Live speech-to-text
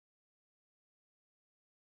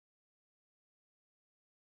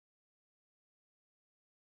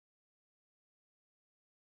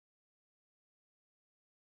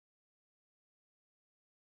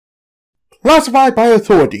classified by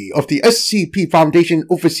authority of the SCP Foundation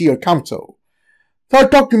Overseer Council. The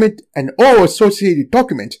document and all associated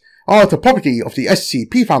documents are the property of the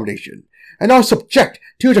SCP Foundation and are subject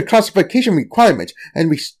to the classification requirements and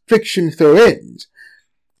restrictions therein.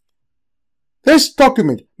 This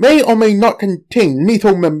document may or may not contain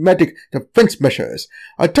lethal memetic defense measures.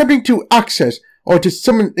 Attempting to access or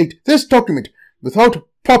disseminate this document without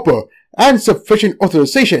proper and sufficient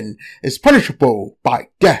authorization is punishable by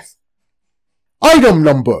death. Item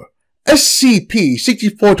Number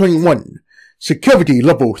SCP-6421 Security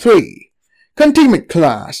Level 3 Containment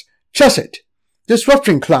Class Chesed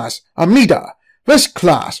Disruption Class Amida Risk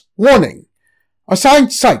Class Warning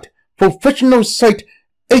Assigned Site Professional Site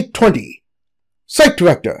 820 Site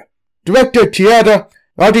Director Director Tierra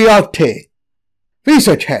Radiarte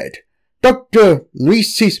Research Head Dr.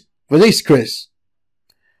 Luis Velasquez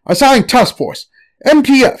Assigned Task Force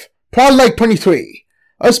MTF Twilight 23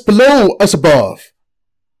 As below as above.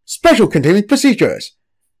 Special Containment Procedures.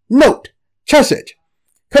 Note: Chesed.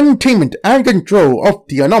 Containment and control of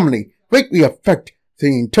the anomaly greatly affect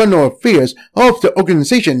the internal affairs of the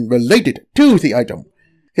organization related to the item.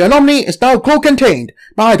 The anomaly is now co-contained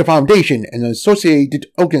by the Foundation and associated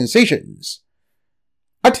organizations.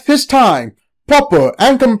 At this time, proper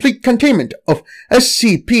and complete containment of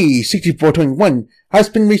SCP-6421 has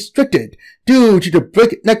been restricted due to the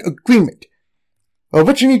Breakneck Agreement,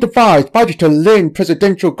 originally devised by the Chilean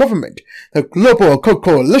presidential government, the Global Occult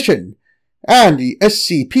Coalition, and the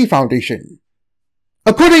SCP Foundation.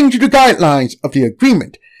 According to the guidelines of the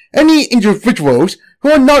agreement, any individuals who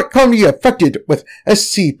are not currently affected with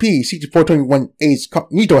SCP-6421-A's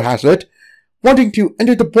cognito hazard wanting to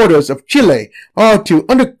enter the borders of Chile are to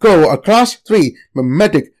undergo a Class 3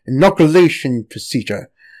 memetic inoculation procedure,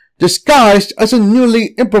 disguised as a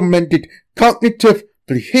newly implemented cognitive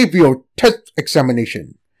behavioral test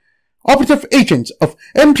examination. Operative agents of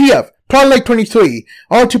MTF Twilight 23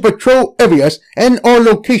 are to patrol areas and or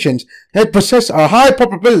locations that possess a high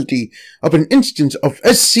probability of an instance of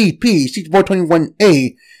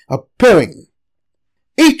SCP-6421-A appearing.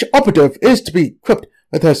 Each operative is to be equipped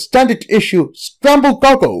with a standard issue scramble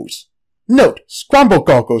goggles. Note: scramble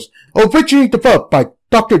goggles, originally developed by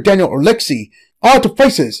Dr. Daniel Alexi, are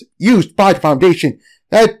devices used by the Foundation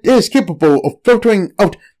that is capable of filtering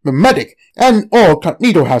out memetic and or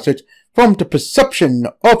cognito hazards from the perception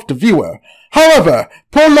of the viewer. However,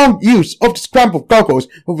 prolonged use of the scramble goggles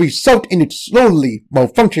will result in it slowly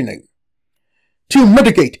malfunctioning. To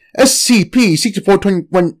mitigate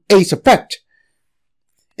SCP-6421-A's effect,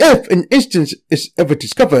 if an instance is ever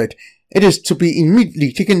discovered, it is to be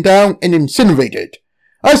immediately taken down and incinerated,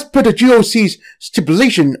 as per the GOC's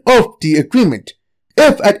stipulation of the agreement.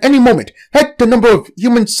 If at any moment that the number of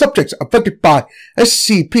human subjects affected by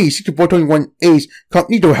SCP-6421-A's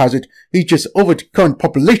cognito hazard reaches over the current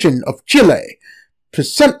population of Chile,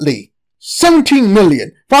 presently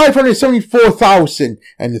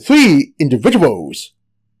 17,574,003 individuals.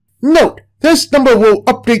 Note: this number will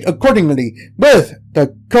update accordingly with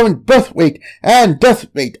the current birth rate and death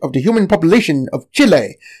rate of the human population of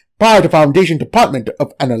Chile by the Foundation Department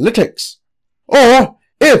of Analytics. Or,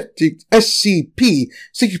 if the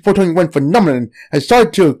SCP-6421 phenomenon has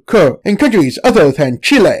started to occur in countries other than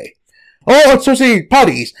Chile, all associated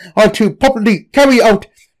parties are to properly carry out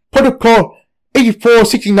Protocol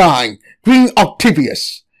 8469, Green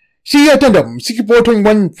Octavius. See Addendum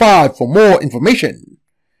 6421-5 for more information.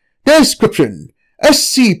 Description: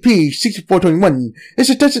 SCP-6421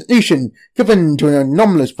 is a designation given to an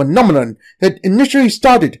anomalous phenomenon that initially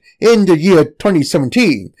started in the year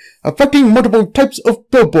 2017, affecting multiple types of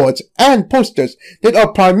billboards and posters that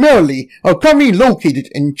are primarily or currently located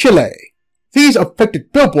in Chile. These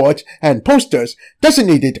affected billboards and posters,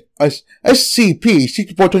 designated as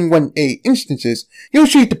SCP-6421-A instances,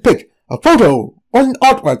 usually depict a photo or an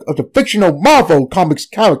artwork of the fictional Marvel Comics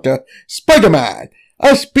character Spiderman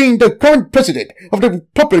as being the current president of the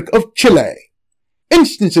Republic of Chile.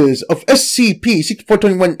 Instances of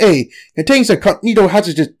SCP-6421-A contains a cognito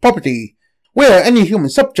hazardous property, where any human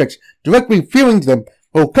subjects directly viewing them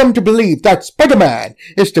will come to believe that Spider-Man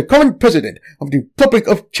is the current president of the Republic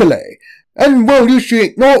of Chile, and will usually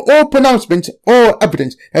ignore all pronouncements or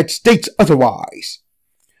evidence that states otherwise.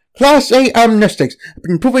 Class A amnestics have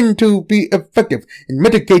been proven to be effective in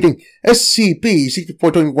mitigating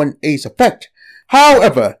SCP-6421-A's effect.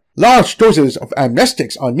 However, large doses of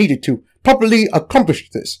amnestics are needed to properly accomplish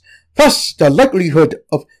this. Thus, the likelihood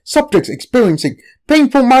of subjects experiencing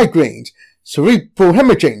painful migraines, cerebral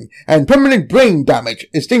hemorrhaging, and permanent brain damage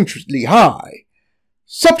is dangerously high.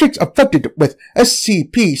 Subjects affected with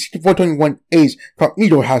SCP-6421-A's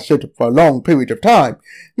cognito hazard for a long period of time,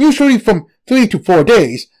 usually from 3 to 4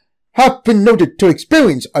 days, have been noted to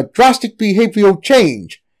experience a drastic behavioral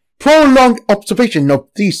change. Prolonged observation of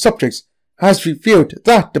these subjects has revealed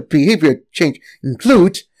that the behavior change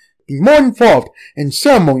includes being more involved in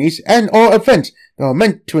ceremonies and or events that are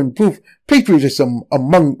meant to improve patriotism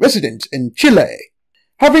among residents in Chile,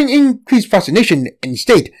 having increased fascination in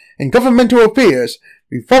state and governmental affairs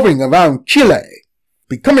revolving around Chile,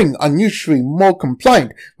 becoming unusually more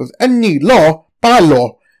compliant with any law,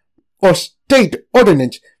 bylaw, or state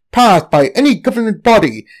ordinance passed by any government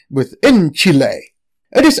body within Chile.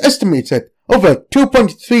 It is estimated that over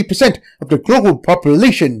 2.3% of the global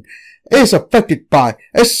population is affected by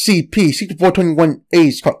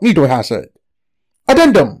SCP-6421-A's cognito hazard.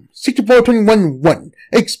 Addendum 6421-1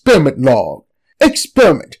 Experiment Log.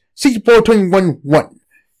 Experiment 6421-1.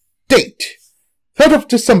 Date 3rd of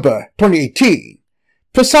December 2018.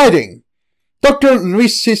 Presiding Dr.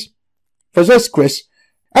 Luis Velasquez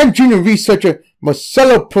and junior researcher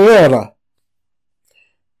Marcelo Pereira.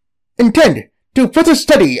 Intent to further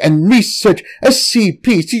study and research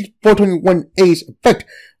SCP-6421-A's effect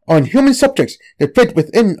on human subjects that fit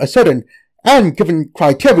within a certain and given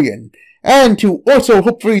criterion, and to also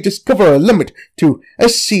hopefully discover a limit to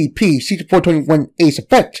SCP-6421-A's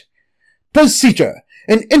effect. Procedure.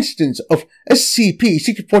 An instance of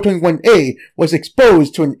SCP-6421-A was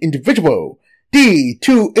exposed to an individual,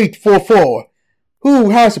 D-2844, who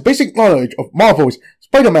has a basic knowledge of Marvel's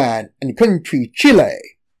Spiderman and country Chile.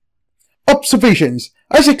 Observations.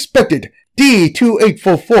 As expected,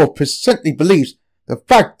 D-2844 presently believes the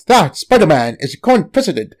fact that Spiderman is the current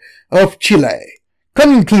president of Chile.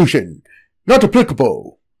 Conclusion. Not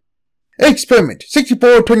applicable. Experiment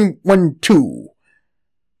 6421-2.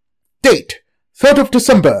 Date 3rd of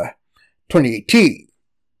December 2018.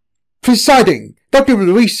 Presiding Dr.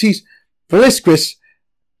 Luis Velasquez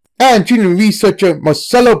and junior researcher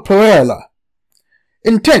Marcelo Pereira.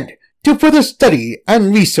 Intent to further study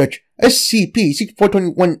and research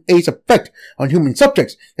SCP-6421-A's effect on human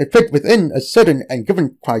subjects that fit within a certain and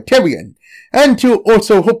given criterion, and to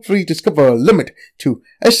also hopefully discover a limit to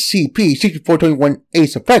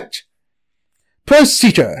SCP-6421-A's effect.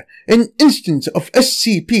 Procedure. An instance of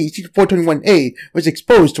SCP-6421-A was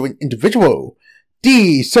exposed to an individual,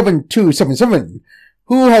 D-7277,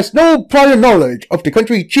 who has no prior knowledge of the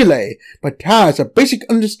country Chile, but has a basic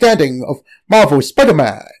understanding of Marvel's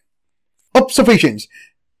Spider-Man. Observations.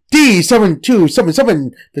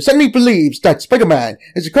 D-7277 presently believes that Spider-Man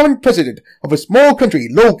is the current president of a small country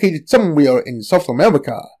located somewhere in South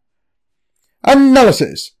America.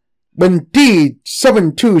 Analysis. When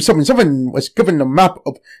D-7277 was given a map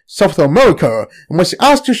of South America and was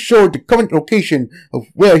asked to show the current location of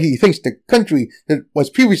where he thinks the country that was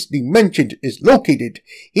previously mentioned is located,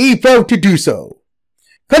 he failed to do so.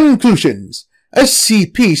 Conclusions.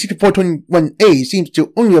 SCP-6421-A seems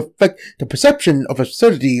to only affect the perception of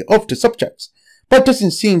absurdity of the subjects, but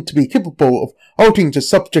doesn't seem to be capable of altering the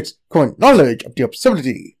subject's current knowledge of the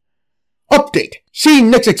absurdity. Update. See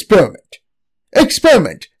next experiment.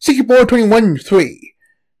 Experiment 6421-3.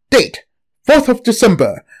 Date 4th of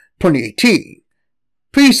December 2018.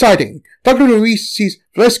 Presiding Dr. Luis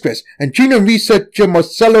Velasquez and junior researcher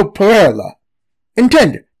Marcelo Pereira.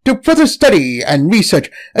 Intent to further study and research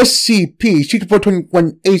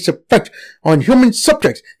SCP-6421-A's effect on human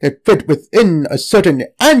subjects that fit within a certain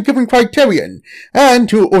and given criterion, and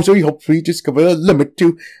to also hopefully discover a limit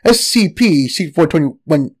to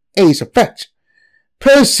SCP-6421-A's effect.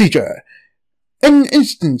 Procedure. An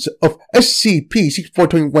instance of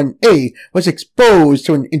SCP-6421-A was exposed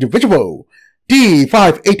to an individual,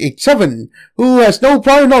 D-5887, who has no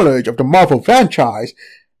prior knowledge of the Marvel franchise,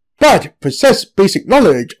 but possessed basic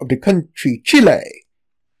knowledge of the country Chile.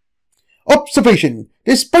 Observation.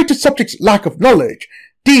 Despite the subject's lack of knowledge,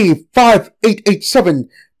 D-5887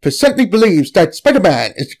 presently believes that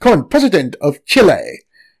Spider-Man is the current president of Chile.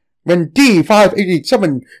 When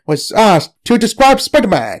D-5887 was asked to describe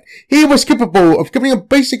Spider-Man, he was capable of giving a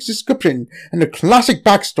basic description and a classic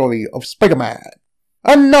backstory of Spider-Man.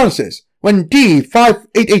 Analysis. When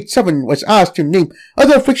D-5887 was asked to name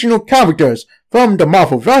other fictional characters from the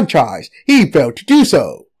Marvel franchise, he failed to do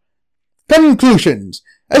so. Conclusions.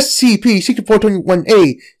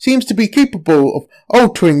 SCP-6421-A seems to be capable of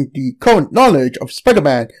altering the current knowledge of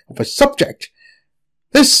Spider-Man of a subject.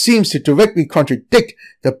 This seems to directly contradict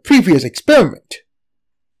the previous experiment.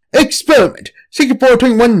 Experiment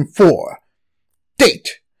 6421-4.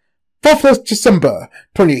 Date 4th of December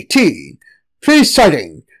 2018.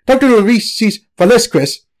 Presiding Dr. Luis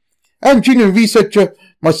Velasquez and junior researcher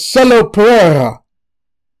Marcelo Pereira.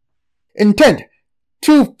 Intent: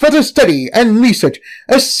 to further study and research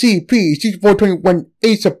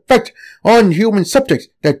SCP-6421-A's effect on human subjects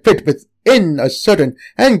that fit within a certain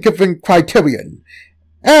and given criterion,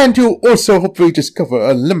 and to also hopefully discover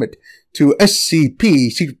a limit to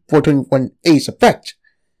SCP-6421-A's effect.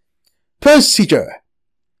 Procedure: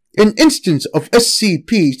 an instance of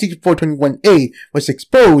SCP-6421-A was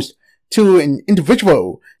exposed to an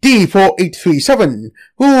individual, D4837,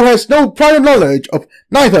 who has no prior knowledge of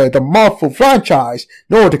neither the Marvel franchise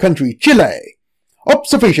nor the country Chile.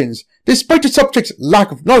 Observations: despite the subject's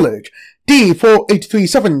lack of knowledge,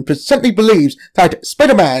 D4837 presently believes that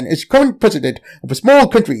Spiderman is current president of a small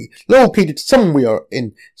country located somewhere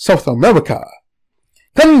in South America.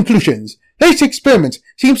 Conclusions: this experiment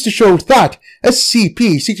seems to show that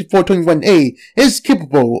SCP-6421-A is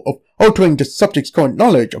capable of altering the subject's current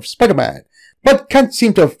knowledge of Spider-Man, but can't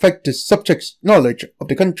seem to affect the subject's knowledge of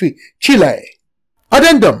the country Chile.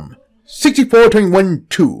 Addendum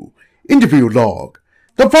 6421-2 Interview Log.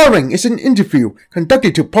 The following is an interview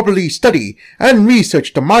conducted to properly study and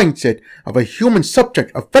research the mindset of a human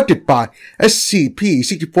subject affected by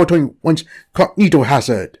SCP-6421's cognito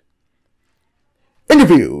hazard.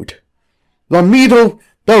 Interviewed: Ramiro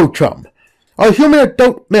Beltram, a human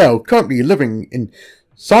adult male currently living in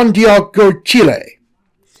Santiago, Chile.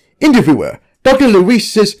 Interviewer: Dr.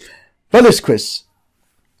 Luis Velasquez.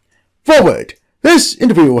 Forward: this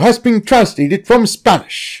interview has been translated from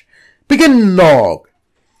Spanish. Begin log.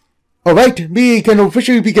 Alright, we can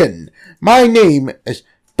officially begin. My name is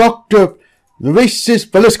Dr. Luis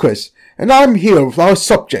Velasquez, and I'm here with our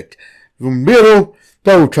subject, Ramiro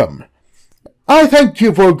Beltram. I thank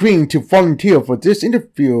you for agreeing to volunteer for this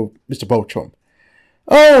interview, Mr. Beltram.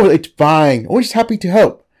 Oh, it's fine. Always happy to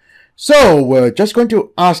help. So, we're just going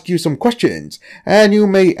to ask you some questions, and you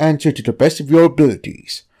may answer to the best of your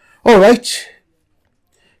abilities. Alright?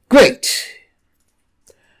 Great.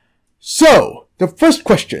 So, the first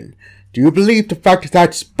question. Do you believe the fact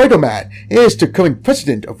that Spider-Man is the current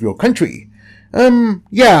president of your country?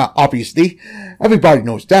 Yeah, obviously. Everybody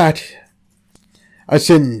knows that. As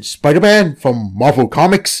in Spider-Man from Marvel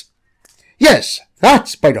Comics? Yes,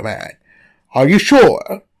 that's Spider-Man. Are you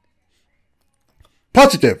sure?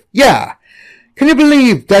 Positive, yeah. Can you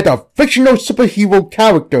believe that a fictional superhero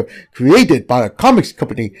character created by a comics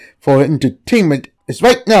company for entertainment is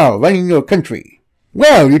right now running your country?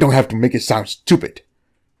 Well, you don't have to make it sound stupid.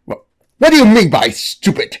 Well, what do you mean by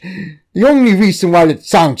stupid? The only reason why it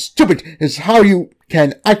sounds stupid is how you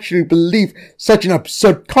can actually believe such an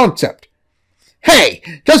absurd concept. Hey,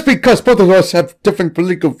 just because both of us have different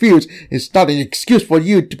political views is not an excuse for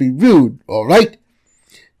you to be rude, alright?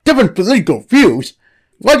 Different political views?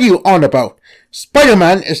 What are you on about?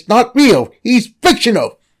 Spider-Man is not real. He's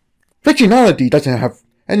fictional. Fictionality doesn't have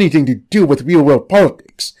anything to do with real-world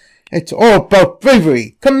politics. It's all about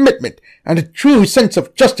bravery, commitment, and a true sense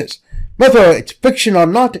of justice. Whether it's fiction or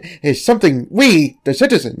not is something we, the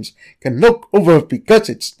citizens, can look over because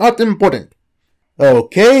it's not important.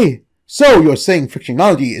 Okay. So you're saying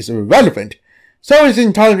fictionality is irrelevant. So it's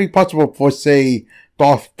entirely possible for, say,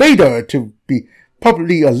 Darth Vader to be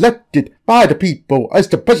publicly elected by the people as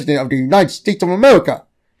the President of the United States of America.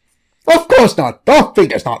 Of course not. Darth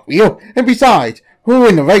Vader's not real. And besides, who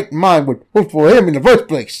in the right mind would vote for him in the first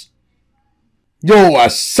place? You're a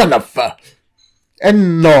son of a...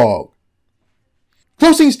 End log.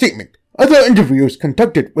 Closing statement. Other interviews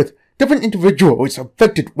conducted with different individuals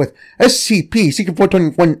affected with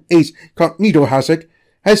SCP-6421-A's cognito hazard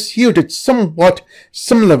has yielded somewhat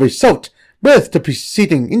similar results with the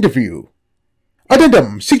preceding interview.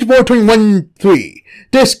 Addendum 6421-3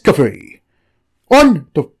 Discovery. On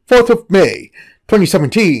the 4th of May,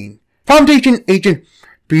 2017, Foundation agent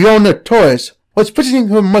Brianna Torres was visiting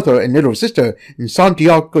her mother and little sister in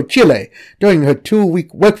Santiago, Chile during her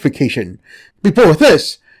 2-week work vacation. Before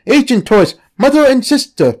this, Agent Torres' mother and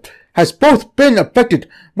sister has both been affected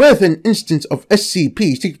with an instance of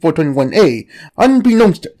SCP-6421-A,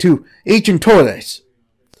 unbeknownst to Agent Torres.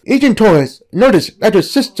 Agent Torres noticed that her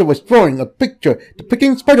sister was drawing a picture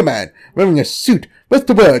depicting Spider-Man wearing a suit with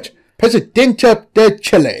the words President of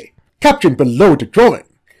Chile captioned below the drawing.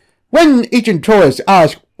 When Agent Torres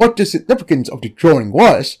asked what the significance of the drawing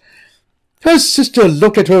was, her sister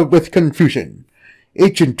looked at her with confusion.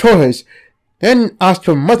 Agent Torres then asked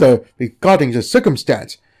her mother regarding the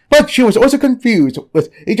circumstance, but she was also confused with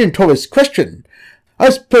Agent Torres' question.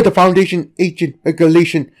 As per the Foundation Agent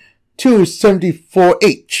Regulation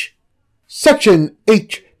 274H, Section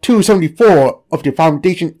H274 of the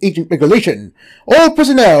Foundation Agent Regulation, all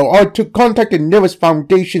personnel are to contact the nearest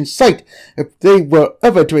Foundation site if they were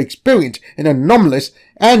ever to experience an anomalous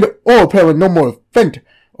and or paranormal event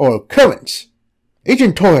or occurrence.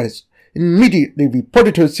 Agent Torres immediately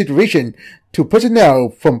reported her situation to personnel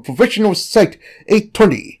from Provisional Site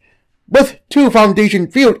 820, with 2 Foundation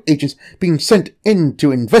field agents being sent in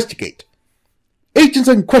to investigate. Agents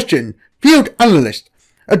in question, field analysts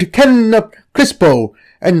Adkena Crispo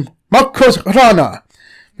and Marcos Rana,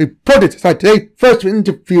 reported that they first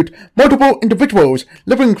interviewed multiple individuals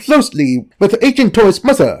living closely with Agent Torres'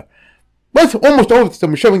 mother, with almost all of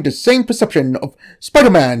them showing the same perception of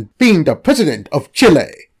Spiderman being the President of Chile.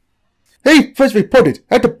 They first reported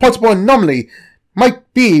that the possible anomaly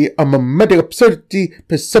might be a memetic absurdity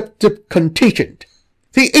perceptive contagion.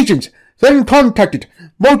 The agents then contacted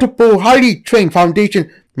multiple highly trained Foundation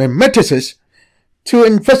memeticists to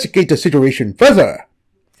investigate the situation further.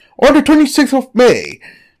 On the 26th of May,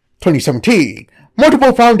 2017,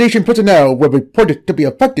 multiple Foundation personnel were reported to be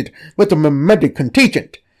affected with the memetic contagion.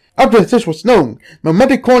 After this was known,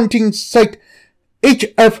 memetic quarantine site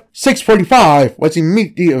HF645 was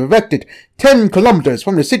immediately erected 10 kilometers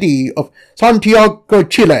from the city of Santiago,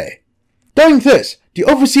 Chile. During this, the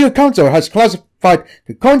Overseer Council has classified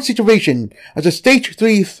the current situation as a Stage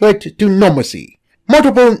 3 threat to normalcy.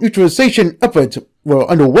 Multiple neutralization efforts were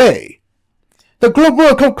underway. The Global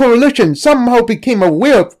Occult Coalition somehow became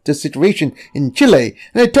aware of the situation in Chile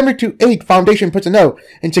and attempted to aid Foundation personnel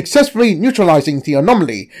in successfully neutralizing the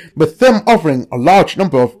anomaly, with them offering a large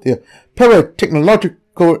number of their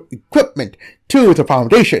paratechnological equipment to the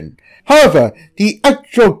Foundation. However, the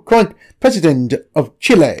actual current President of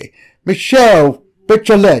Chile, Michelle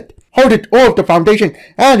Bachelet, halted all of the Foundation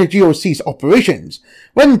and the GOC's operations.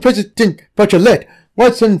 When President Bachelet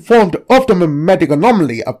was informed of the memetic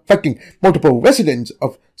anomaly affecting multiple residents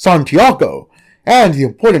of Santiago and the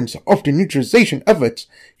importance of the neutralization efforts,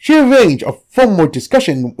 she arranged a formal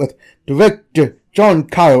discussion with Director John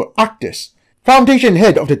Kyle Actis, Foundation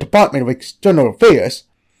Head of the Department of External Affairs,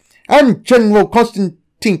 and General Konstantin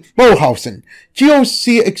Mohlhausen,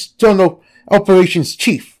 GOC External Operations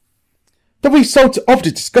Chief. The results of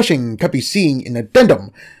the discussion can be seen in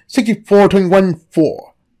Addendum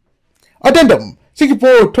 6421-4. Addendum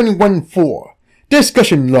 6421-4.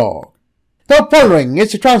 Discussion Log. The following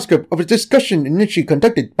is a transcript of a discussion initially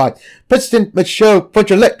conducted by President Michelle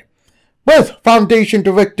Bachelet with Foundation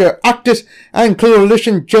Director Actis and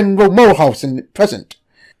Coalition General Mohlhausen present.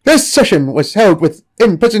 This session was held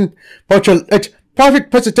within President Bachelet's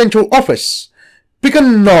private presidential office.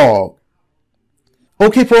 Begin log.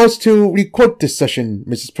 Okay for us to record this session,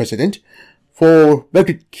 Mrs. President, for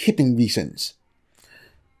record-keeping reasons.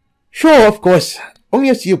 Sure, of course. Only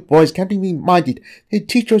as you boys can be reminded to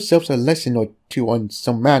teach yourselves a lesson or two on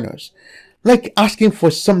some manners, like asking for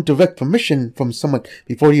some direct permission from someone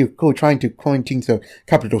before you go trying to quarantine the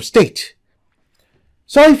capital state.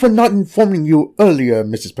 Sorry for not informing you earlier,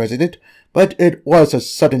 Mrs. President, but it was a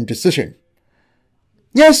sudden decision.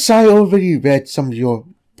 Yes, I already read some of your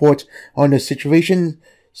reports on the situation.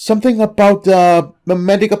 Something about the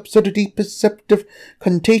memetic absurdity perceptive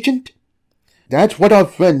contagion? That's what our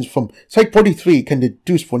friends from Site 43 can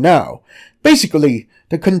deduce for now. Basically,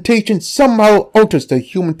 the contagion somehow alters the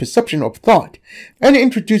human perception of thought, and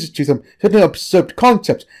introduces to them certain absurd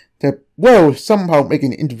concepts that will somehow make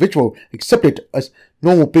an individual accept it as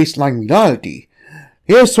normal baseline reality.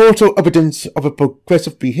 Here's also evidence of a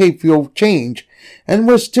progressive behavioral change, and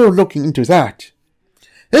we're still looking into that.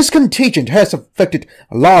 This contagion has affected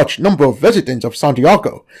a large number of residents of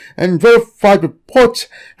Santiago, and verified reports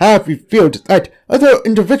have revealed that other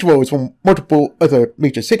individuals from multiple other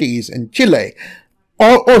major cities in Chile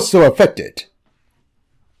are also affected.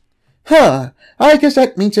 I guess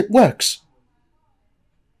that means it works.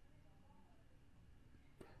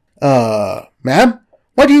 Ma'am?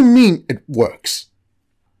 What do you mean it works?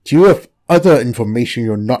 Do you have other information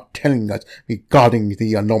you're not telling us regarding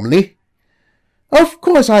the anomaly? Of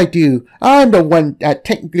course I do. I'm the one that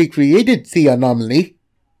technically created the anomaly.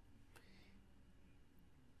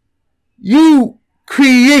 You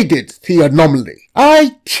created the anomaly.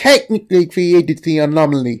 I technically created the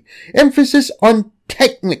anomaly. Emphasis on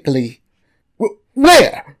technically.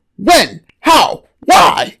 Where? When? How?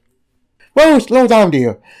 Why? Well, slow down,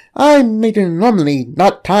 dear. I made an anomaly,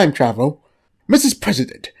 not time travel. Mrs.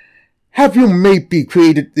 President, have you maybe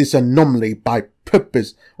created this anomaly by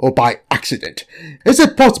purpose or by accident? Is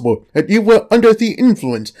it possible that you were under the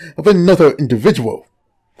influence of another individual?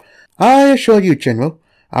 I assure you, General,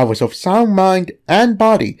 I was of sound mind and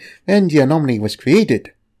body when the anomaly was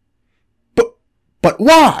created. But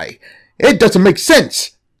why? It doesn't make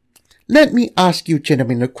sense. Let me ask you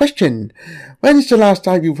gentlemen a question. When's the last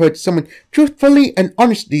time you heard someone truthfully and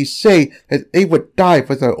honestly say that they would die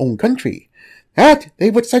for their own country? that they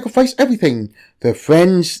would sacrifice everything, their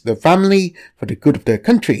friends, their family, for the good of their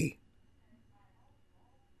country.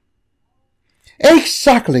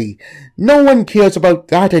 Exactly. No one cares about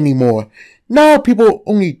that anymore. Now people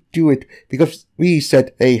only do it because we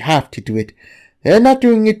said they have to do it. They're not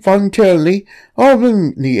doing it voluntarily or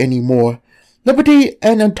willingly anymore. Liberty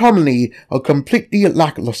and autonomy are completely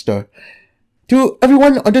lackluster. To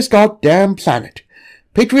everyone on this goddamn planet,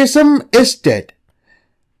 patriotism is dead.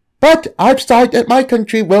 But I've decided that my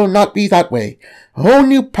country will not be that way. A whole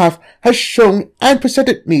new path has shown and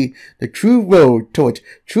presented me the true road towards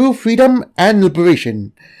true freedom and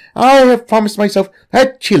liberation. I have promised myself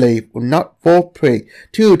that Chile will not fall prey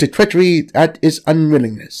to the treachery that is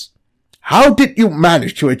unwillingness. How did you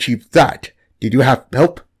manage to achieve that? Did you have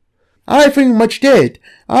help? I very much did.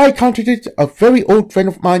 I contacted a very old friend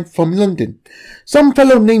of mine from London, some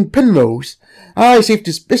fellow named Penrose. I saved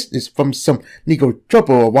his business from some legal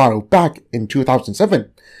trouble a while back in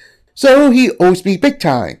 2007. So he owes me big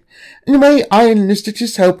time. Anyway, I enlisted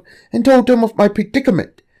his help and told him of my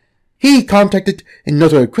predicament. He contacted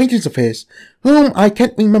another acquaintance of his, whom I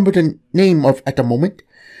can't remember the name of at the moment.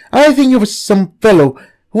 I think it was some fellow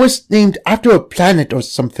who was named after a planet or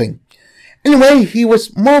something. Anyway, he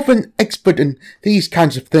was more of an expert in these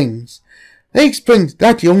kinds of things. They explained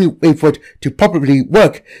that the only way for it to properly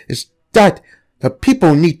work is that the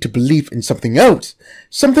people need to believe in something else,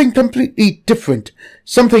 something completely different,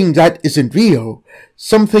 something that isn't real,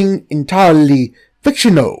 something entirely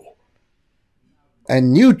fictional.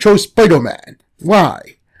 And you chose Spiderman.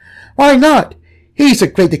 Why? Why not? He's a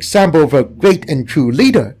great example of a great and true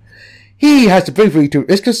leader. He has the bravery to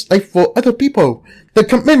risk his life for other people, the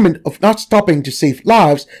commitment of not stopping to save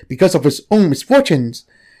lives because of his own misfortunes,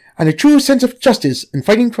 and a true sense of justice in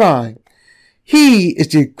fighting crime. He is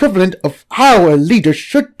the equivalent of how a leader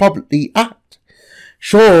should probably act.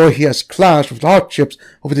 Sure, he has clashed with hardships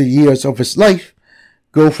over the years of his life.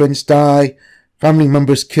 Girlfriends die, family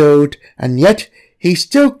members killed, and yet he's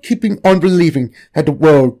still keeping on believing that the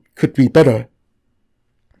world could be better.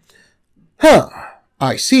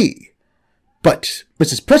 I see. But,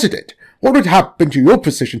 Mrs. President, what would happen to your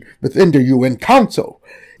position within the UN Council?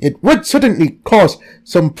 It would certainly cause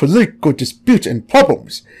some political disputes and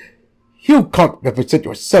problems. You can't represent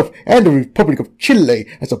yourself and the Republic of Chile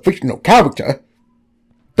as a fictional character.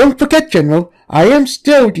 Don't forget, General, I am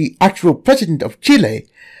still the actual President of Chile.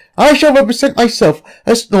 I shall represent myself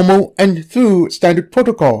as normal and through standard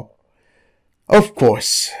protocol. Of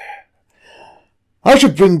course. I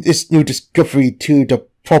should bring this new discovery to the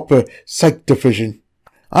proper psych division.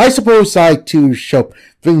 I suppose I too shall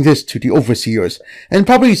bring this to the overseers and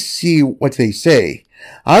probably see what they say.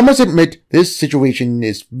 I must admit this situation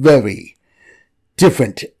is very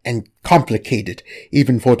different and complicated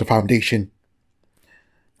even for the Foundation.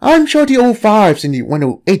 I'm sure the 05s and the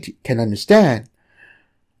 108 can understand.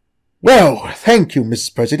 Well, thank you,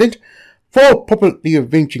 Mrs. President, for properly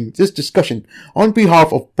arranging this discussion on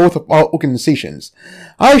behalf of both of our organizations.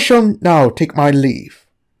 I shall now take my leave.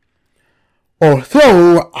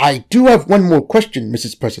 Although I do have one more question,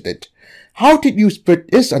 Mrs. President. How did you spread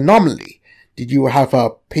this anomaly? Did you have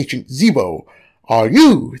a patient zero? Are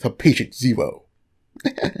you the patient zero?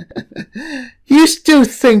 You still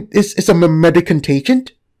think this is a memetic contagion?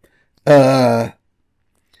 Have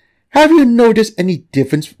you noticed any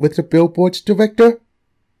difference with the billboards, Director?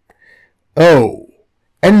 Oh,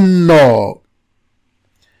 and no.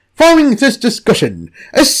 Following this discussion,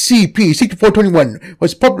 SCP-6421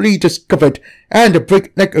 was properly discovered and a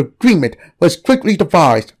breakneck agreement was quickly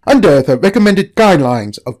devised under the recommended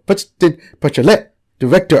guidelines of President of Chile,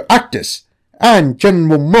 Director Actus, and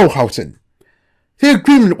General Mulhausen. The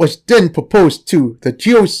agreement was then proposed to the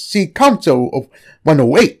GOC Council of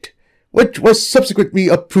 108, which was subsequently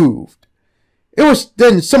approved. It was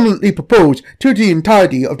then similarly proposed to the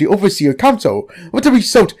entirety of the Overseer Council, with the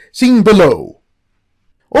result seen below.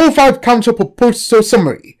 05 Council Proposal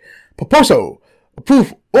Summary. Proposal.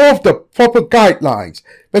 Approve all of the proper guidelines,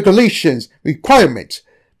 regulations, requirements,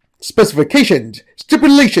 specifications,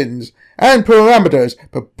 stipulations, and parameters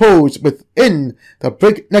proposed within the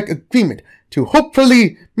breakneck agreement to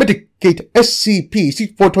hopefully mitigate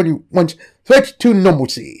SCP-6421's threat to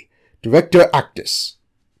normalcy. Director Actus.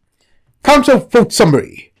 Council Vote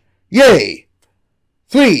Summary. Yay!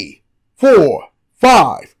 3, 4,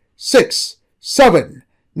 5, 6, 7,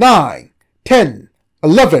 9, 10,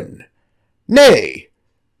 11. Nay.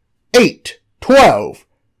 8, 12.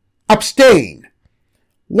 Abstain.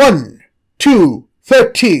 1, 2,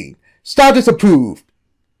 13. Status approved.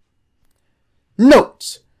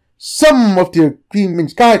 Notes. Some of the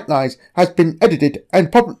agreement's guidelines has been edited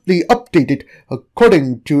and publicly updated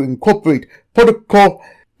according to incorporate Protocol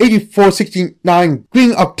 8469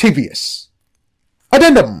 Green Octavius.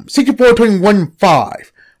 Addendum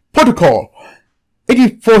 64215 Protocol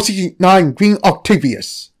 8469 Green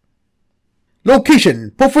Octavius.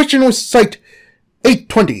 Location Professional Site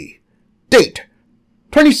 820. Date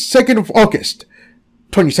 22nd of August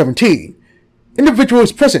 2017.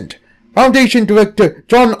 Individuals present: Foundation Director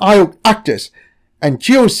John I. Actus and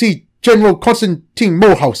GOC General Konstantin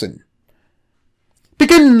Mohausen.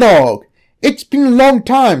 Begin log. It's been a long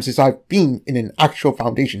time since I've been in an actual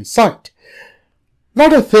Foundation site. A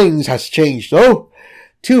lot of things has changed though.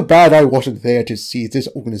 Too bad I wasn't there to see this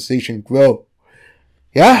organization grow.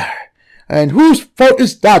 Yeah? And whose fault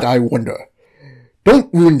is that, I wonder?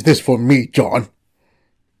 Don't ruin this for me, John.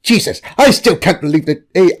 Jesus, I still can't believe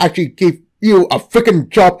that they actually gave you a frickin'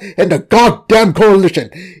 job in the goddamn coalition,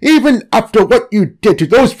 even after what you did to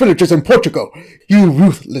those villagers in Portugal. You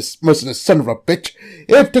ruthless, merciless son of a bitch.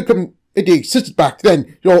 If the committee existed back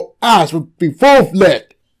then, your ass would be full of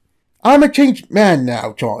lead. I'm a changed man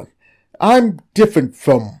now, John. I'm different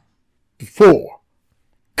from before.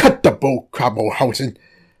 Cut the bull crap, Mohausen.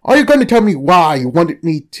 Are you going to tell me why you wanted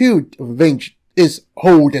me to arrange this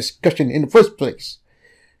whole discussion in the first place?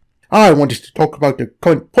 I wanted to talk about the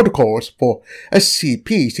current protocols for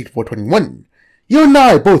SCP-6421. You and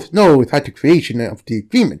I both know that the creation of the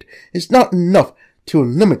agreement is not enough to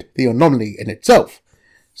limit the anomaly in itself.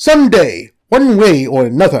 Someday, one way or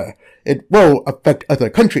another, it will affect other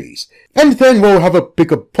countries, and then we'll have a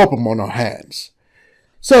bigger problem on our hands.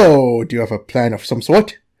 So, do you have a plan of some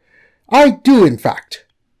sort? I do, in fact.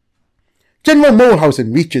 General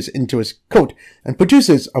Mohausen reaches into his coat and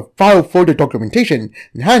produces a file folder documentation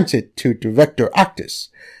and hands it to Director Actus.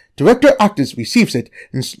 Director Actus receives it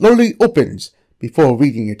and slowly opens before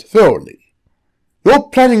reading it thoroughly. You're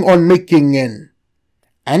planning on making an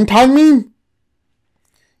anti-meme?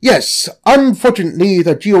 Yes, unfortunately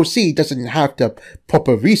the GOC doesn't have the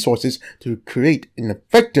proper resources to create an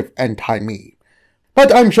effective anti-meme.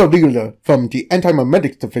 But I'm sure Leela from the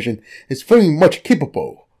Anti-Memetics Division is very much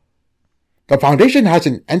capable. The Foundation has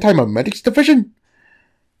an Anti-Memetics Division?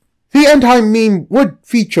 The anti-meme would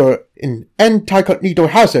feature an anti-cognito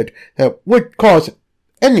hazard that would cause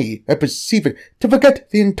any that perceive it to forget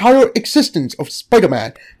the entire existence of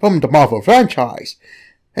Spider-Man from the Marvel franchise.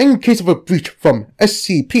 In case of a breach from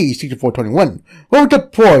SCP-6421, we'll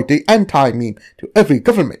deploy the anti-meme to every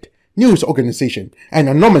government, news organization, and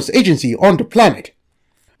anonymous agency on the planet.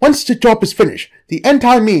 Once the job is finished, the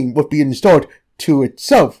anti-meme would be installed to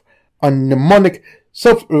itself a mnemonic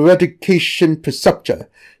self-eradication procedure,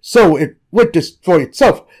 so it would destroy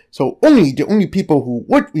itself, so the only people who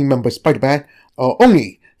would remember Spider-Man are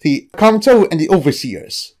only the Council and the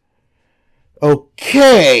Overseers.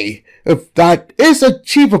 Okay, if that is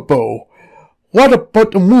achievable, what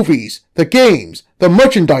about the movies, the games, the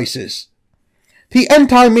merchandises? The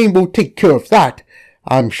anti-meme will take care of that,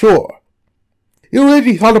 I'm sure. You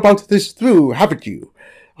already thought about this through, haven't you?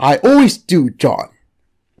 I always do, John.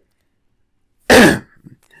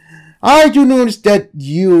 I do notice that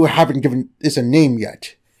you haven't given this a name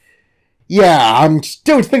yet. Yeah, I'm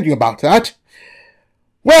still thinking about that.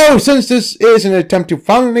 Well, since this is an attempt to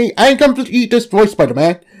finally and completely destroy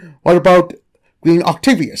Spider-Man, what about Green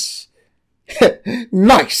Octavius?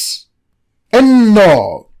 Nice! And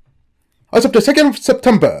no. As of the 2nd of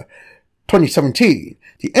September 2017,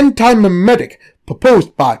 the anti-memetic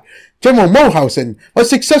proposed by General Mohausen was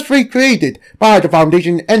successfully created by the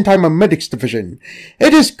Foundation Anti-Memetics Division.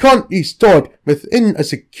 It is currently stored within a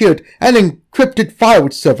secured and encrypted file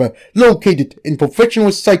server located in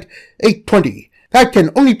Professional Site 820 that can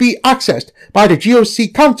only be accessed by the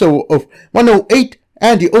GOC Council of 108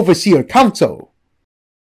 and the Overseer Council.